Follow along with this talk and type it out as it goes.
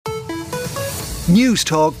News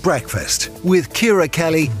Talk Breakfast with Ciara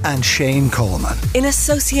Kelly and Shane Coleman. In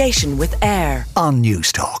association with AIR on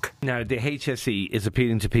News Talk. Now, the HSE is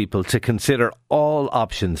appealing to people to consider all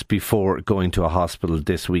options before going to a hospital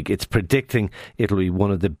this week. It's predicting it'll be one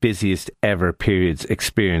of the busiest ever periods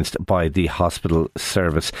experienced by the hospital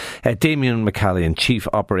service. Damien McCallion, Chief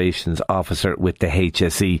Operations Officer with the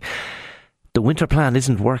HSE. The winter plan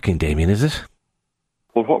isn't working, Damien, is it?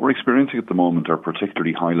 Well, what we're experiencing at the moment are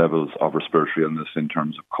particularly high levels of respiratory illness in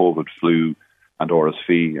terms of COVID, flu and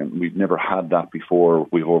RSV, and we've never had that before.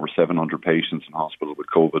 We have over 700 patients in hospital with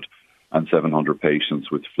COVID and 700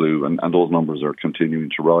 patients with flu, and those numbers are continuing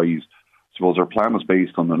to rise. I suppose our plan was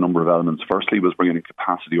based on a number of elements. Firstly was bringing in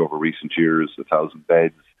capacity over recent years, 1,000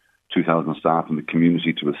 beds, 2,000 staff in the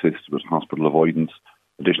community to assist with hospital avoidance,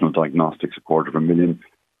 additional diagnostics, 250,000.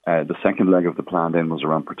 The second leg of the plan then was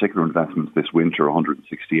around particular investments this winter,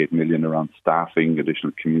 168 million around staffing,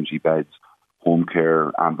 additional community beds, home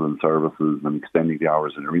care, ambulance services and extending the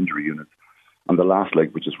hours in our injury units. And the last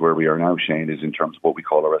leg, which is where we are now, Shane, is in terms of what we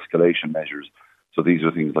call our escalation measures. So these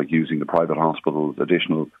are things like using the private hospitals,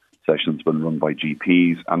 additional sessions when run by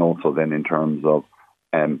GPs, and also then in terms of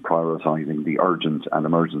prioritising the urgent and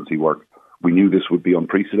emergency work. We knew this would be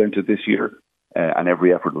unprecedented this year. And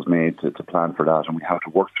every effort was made to plan for that, and we have to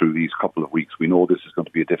work through these couple of weeks. We know this is going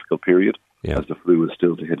to be a difficult period as the flu is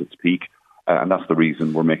still to hit its peak, and that's the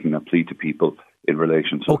reason we're making a plea to people in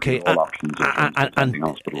relation to all options and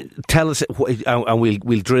hospital. Tell us, and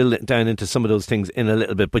we'll drill down into some of those things in a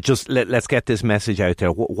little bit, but just let's get this message out there.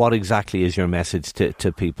 What exactly is your message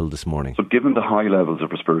to people this morning? So given the high levels of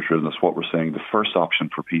respiratory illness, what we're saying, the first option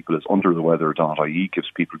for people is undertheweather.ie, gives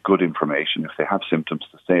people good information if they have symptoms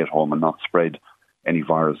to stay at home and not spread any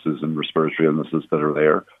viruses and respiratory illnesses that are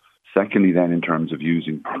there. Secondly, then, in terms of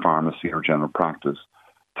using pharmacy or general practice.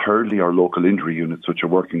 Thirdly, our local injury units, which are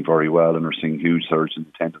working very well and are seeing huge surge in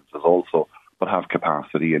attendances also, but have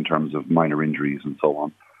capacity in terms of minor injuries and so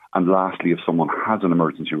on. And lastly, if someone has an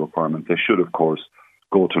emergency requirement, they should, of course,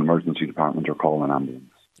 go to an emergency department or call an ambulance.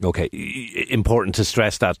 OK, important to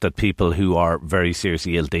stress that people who are very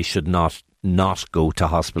seriously ill, they should not go to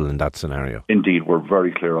hospital in that scenario. Indeed, we're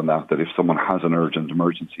very clear on that if someone has an urgent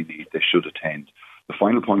emergency need, they should attend. The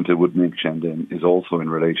final point I would make, Shendon, is also in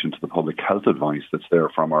relation to the public health advice that's there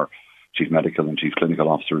from our Chief Medical and Chief Clinical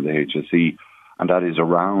Officer of the HSE, and that is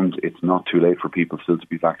around it's not too late for people still to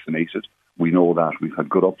be vaccinated. We know that we've had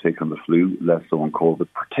good uptake on the flu, less so on COVID,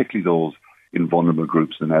 particularly those in vulnerable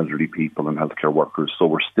groups and elderly people and healthcare workers. So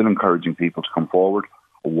we're still encouraging people to come forward,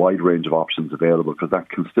 a wide range of options available, because that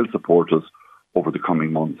can still support us over the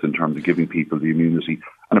coming months in terms of giving people the immunity,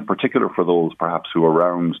 and in particular for those perhaps who are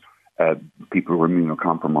around people who are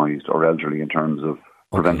immunocompromised or elderly in terms of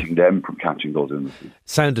preventing them from catching those illnesses.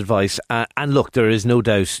 Sound advice. And look, there is no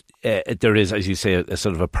doubt there is, as you say, a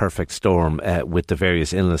sort of a perfect storm with the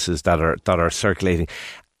various illnesses that are circulating.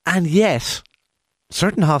 And yet,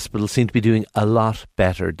 certain hospitals seem to be doing a lot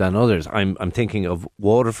better than others. I'm thinking of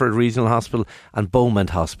Waterford Regional Hospital and Beaumont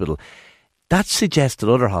Hospital. That suggests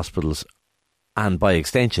that other hospitals, and by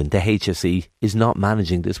extension the HSE, is not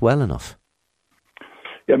managing this well enough.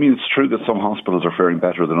 Yeah, I mean, it's true that some hospitals are faring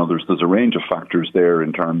better than others. There's a range of factors there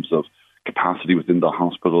in terms of capacity within the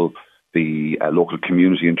hospital, the local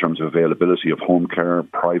community in terms of availability of home care,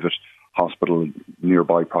 private hospital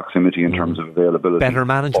nearby proximity in terms of availability. Better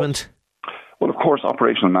management? Well, of course,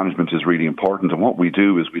 operational management is really important. And what we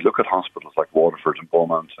do is we look at hospitals like Waterford and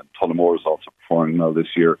Beaumont, and Tullamore is also performing well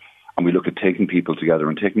this year. And we look at taking people together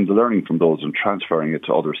and taking the learning from those and transferring it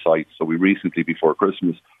to other sites. So we recently, before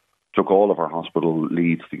Christmas, took all of our hospital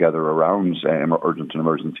leads together around urgent and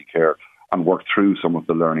emergency care and worked through some of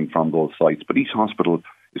the learning from those sites. But each hospital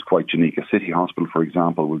is quite unique. A city hospital, for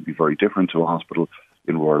example, would be very different to a hospital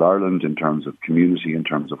in rural Ireland in terms of community, in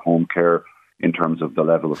terms of home care, in terms of the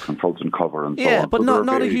level of consultant cover and so on. Yeah, but so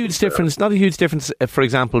not a huge difference. Not a huge difference, for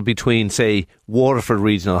example, between, say, Waterford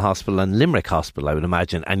Regional Hospital and Limerick Hospital, I would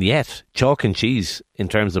imagine, and yet chalk and cheese in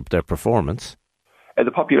terms of their performance. The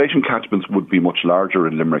population catchments would be much larger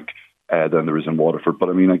in Limerick than there is in Waterford. But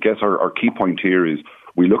I mean, I guess our key point here is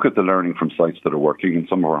we look at the learning from sites that are working, and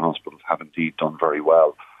some of our hospitals have indeed done very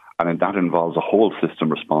well. And that involves a whole system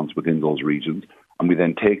response within those regions. And we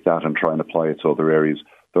then take that and try and apply it to other areas.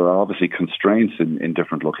 There are obviously constraints in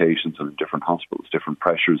different locations and in different hospitals, different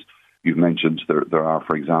pressures. You've mentioned there are,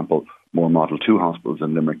 for example, more Model 2 hospitals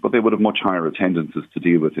in Limerick, but they would have much higher attendances to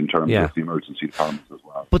deal with in terms of the emergency departments as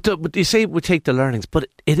well. But you say we take the learnings, but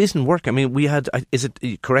it isn't working. I mean, we had,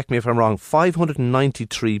 correct me if I'm wrong,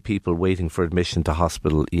 593 people waiting for admission to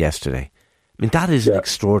hospital yesterday. I mean, that is an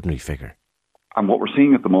extraordinary figure. And what we're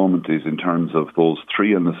seeing at the moment is, in terms of those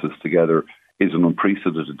three illnesses together, is an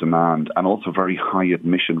unprecedented demand and also very high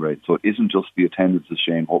admission rates. So it isn't just the attendances,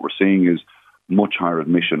 Shane. What we're seeing is much higher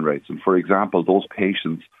admission rates. And for example, those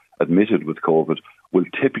patients admitted with COVID will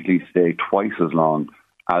typically stay twice as long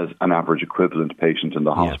as an average equivalent patient in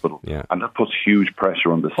the hospital. Yeah. And that puts huge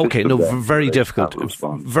pressure on the system. Okay, very difficult.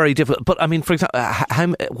 Very difficult. But I mean, for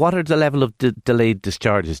example, what are the level of delayed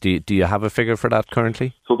discharges? Do you have a figure for that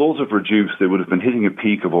currently? So those have reduced. They would have been hitting a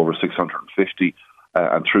peak of over 650,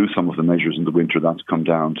 and through some of the measures in the winter, that's come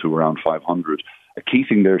down to around 500. A key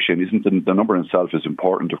thing there, Shane, isn't the number itself is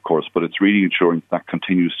important, of course, but it's really ensuring that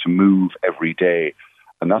continues to move every day.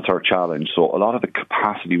 And that's our challenge. So a lot of the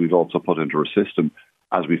capacity we've also put into our system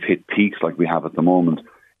as we've hit peaks like we have at the moment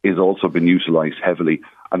is also been utilised heavily,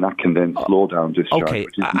 and that can then slow down discharge,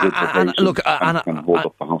 which isn't good for patients and can hold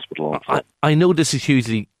up the hospital also. I know this is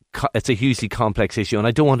it's a hugely complex issue, and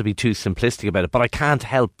I don't want to be too simplistic about it, but I can't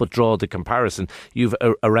help but draw the comparison. You've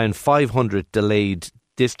around 500 delayed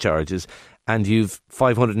discharges and you've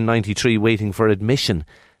 593 waiting for admission.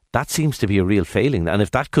 That seems to be a real failing, and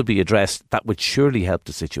if that could be addressed, that would surely help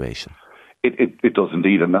the situation. It does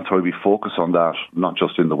indeed, and that's why we focus on that, not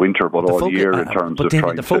just in the winter, but all year in terms of David,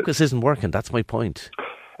 trying the focus isn't working, that's my point.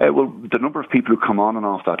 Well, the number of people who come on and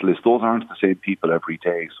off that list, those aren't the same people every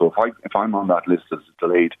day. So if I'm on that list as a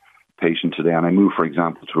delayed patient today and I move, for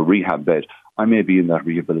example, to a rehab bed, I may be in that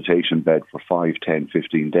rehabilitation bed for 5, 10,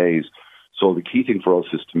 15 days. So the key thing for us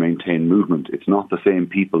is to maintain movement. It's not the same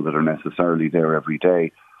people that are necessarily there every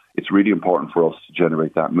day. It's really important for us to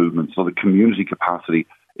generate that movement. So the community capacity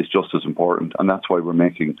is just as important, and that's why we're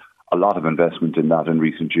making a lot of investment in that in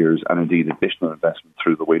recent years, and indeed additional investment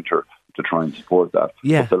through the winter to try and support that.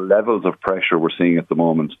 Yeah. But the levels of pressure we're seeing at the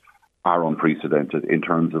moment are unprecedented in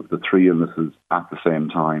terms of the 3 illnesses at the same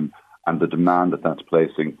time and the demand that that's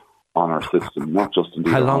placing on our system, not just in.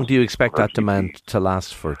 How long do you expect that demand to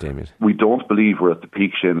last for, Damien? We don't believe we're at the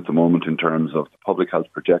peak, Shane, at the moment in terms of the public health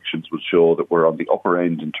projections would show that we're on the upper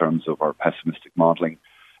end in terms of our pessimistic modelling,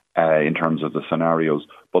 in terms of the scenarios,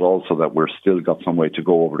 but also that we're still got some way to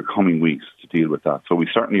go over the coming weeks to deal with that. So we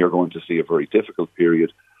certainly are going to see a very difficult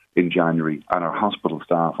period in January, and our hospital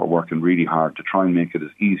staff are working really hard to try and make it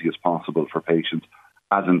as easy as possible for patients,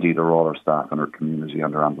 as indeed are all our staff and our community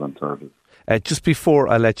and our ambulance service. Just before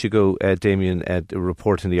I let you go, Damien, a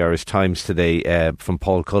report in the Irish Times today from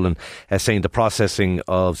Paul Cullen saying the processing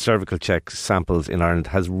of cervical check samples in Ireland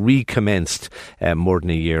has recommenced more than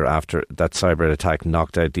a year after that cyber attack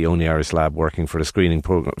knocked out the only Irish lab working for the screening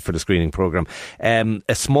programme.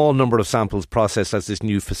 A small number of samples processed at this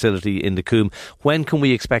new facility in the Coombe. When can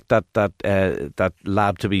we expect that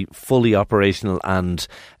lab to be fully operational and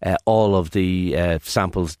all of the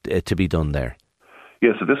samples to be done there?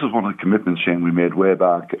 Yeah, so this is one of the commitments, Shane, we made way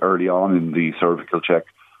back early on in the cervical check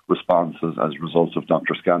responses as a result of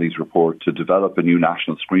Dr. Scali's report to develop a new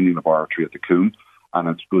national screening laboratory at the Coombe, and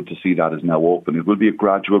it's good to see that is now open. It will be a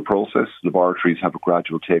gradual process. Laboratories have a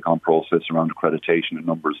gradual take-on process around accreditation and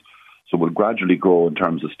numbers, so we'll gradually grow in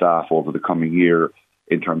terms of staff over the coming year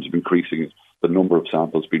in terms of increasing the number of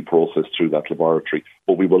samples being processed through that laboratory.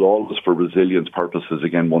 But we will always, for resilience purposes,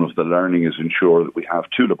 again, one of the learning is ensure that we have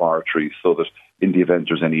 2 laboratories so that in the event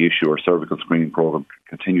there's any issue, our cervical screening programme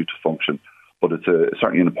can continue to function. But it's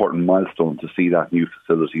certainly an important milestone to see that new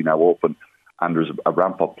facility now open, and there's a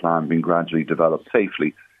ramp-up plan being gradually developed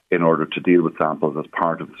safely in order to deal with samples as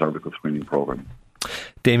part of the cervical screening programme.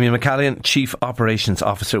 Damien McCallion, Chief Operations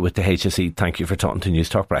Officer with the HSE, thank you for talking to News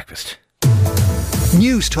Talk Breakfast.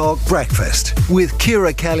 News Talk Breakfast with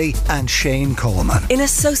Ciara Kelly and Shane Coleman. In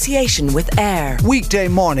association with AIR. Weekday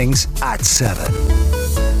mornings at 7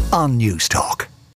 on News Talk.